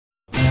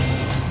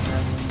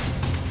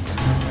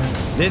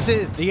This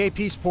is the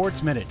AP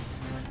Sports Minute.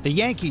 The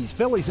Yankees,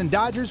 Phillies, and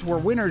Dodgers were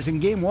winners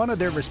in Game 1 of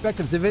their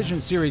respective division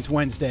series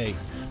Wednesday.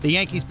 The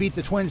Yankees beat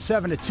the Twins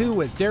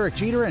 7-2 as Derek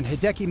Jeter and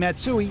Hideki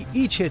Matsui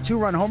each hit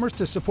two-run homers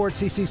to support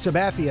CC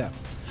Sabathia.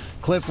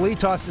 Cliff Lee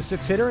tossed a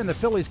six-hitter, and the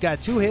Phillies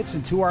got 2 hits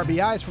and 2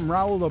 RBIs from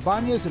Raul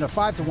Ibanez in a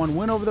 5-1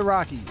 win over the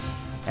Rockies.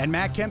 And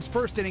Matt Kemp's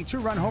first-inning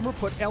two-run homer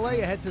put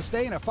L.A. ahead to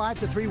stay in a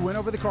 5-3 win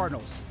over the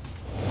Cardinals.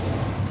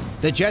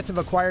 The Jets have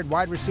acquired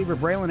wide receiver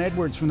Braylon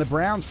Edwards from the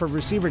Browns for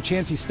receiver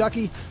Chancey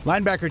Stuckey,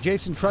 linebacker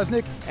Jason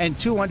Trusnick, and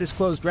 2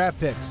 undisclosed draft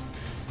picks.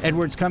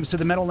 Edwards comes to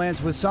the Meadowlands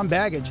with some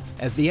baggage,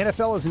 as the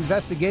NFL is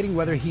investigating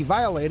whether he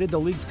violated the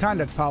league's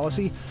conduct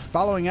policy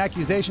following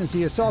accusations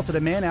he assaulted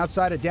a man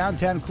outside a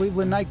downtown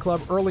Cleveland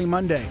nightclub early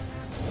Monday.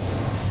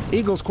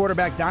 Eagles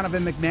quarterback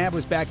Donovan McNabb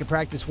was back at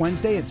practice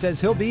Wednesday and says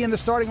he'll be in the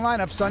starting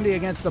lineup Sunday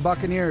against the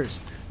Buccaneers.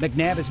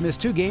 McNabb has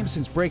missed 2 games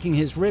since breaking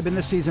his rib in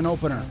the season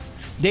opener.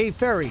 Dave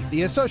Ferry,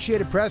 the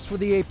Associated Press, for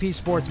the AP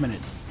Sports Minute.